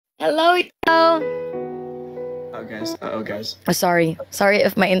Hello, yo. Oh, guys. Sorry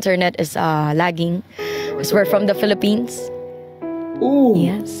if my internet is lagging. Because we're from the Philippines. Ooh.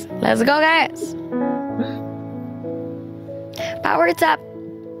 Yes. Let's go, guys. Power tap.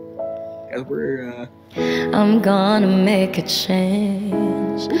 Yeah, we're I'm gonna make a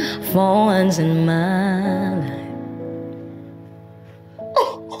change for once in my life.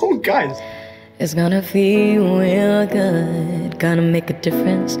 Oh, guys. It's gonna feel real good. Gonna make a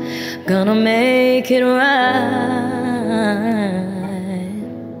difference. Gonna make it right.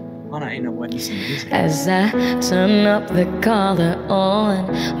 I know what this is. As I turn up the collar on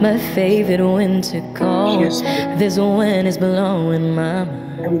my favorite winter coat, this wind is blowing my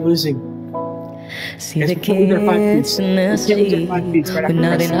mind. Are we losing? See the kids in the street with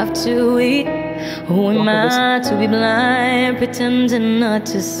not enough to eat. Who am I to be blind, pretending not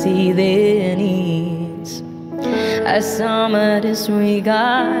to see their needs? A summer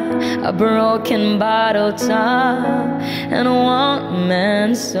disregard, a broken bottle top, and a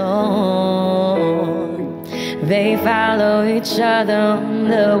one-man soul. They follow each other on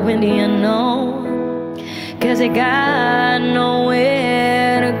the windy unknown, 'cause they got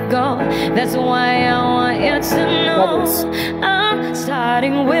nowhere to go. That's why I want you to know I'm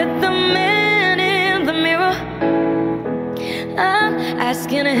starting with the man in the mirror. I'm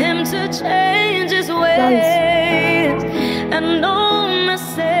asking him to change his ways, and no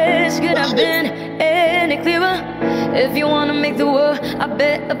message could have been any clearer. If you wanna make the world a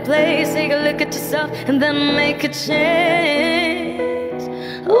better place, take a look at yourself and then make a change.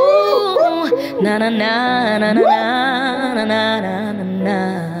 Ooh, na na na na na na na na na.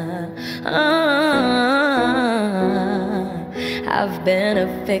 I've been a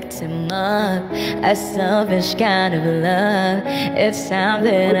victim of a selfish kind of love. It's time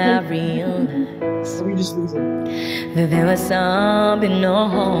that I realized that there was something no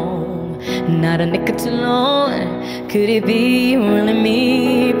home, not a nickel too low. Could it be really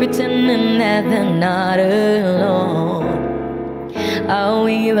me pretending that they're not alone? Are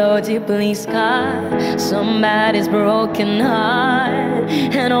we low deeply scarred, somebody's broken heart,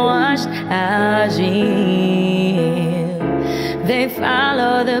 and washed our dreams? They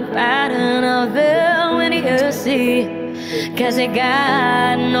follow the pattern of the windy sea, 'cause they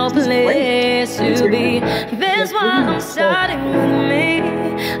got no place to be. That's why I'm starting with me.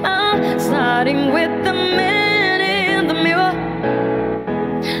 I'm starting with the man in the mirror.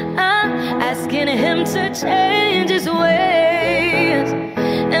 I'm asking him to change his ways,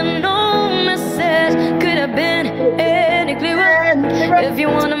 and no message could have been any clearer. If you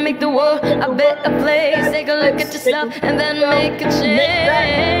wanna make the world a better place, take a look at yourself and then make a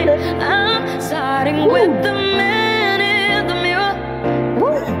change. I'm starting with the man in the mirror.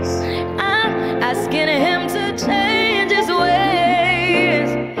 I'm asking him to change his ways,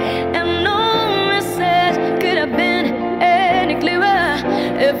 and no message could have been any clearer.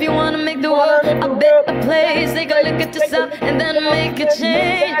 If you wanna make the world a better place, take a look at yourself and then make a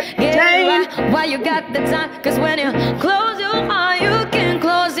change. Yeah, why you got the time? 'Cause when you close your heart, you can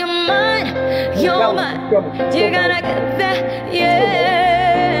close your mind. Your mind, you gotta get that, yeah.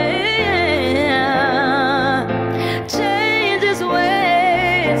 Change his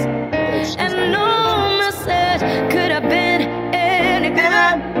ways, and no message could have been any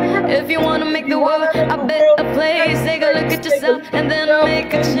clearer. If you wanna make the world a better place, take a look at yourself and then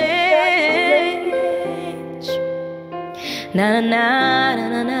make a change. Na na na na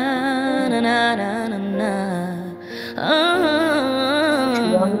na na na na na na.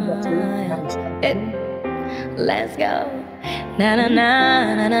 Let's go. Na na na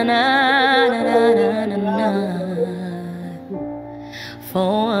na na na na na na na. For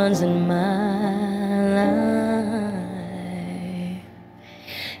once in my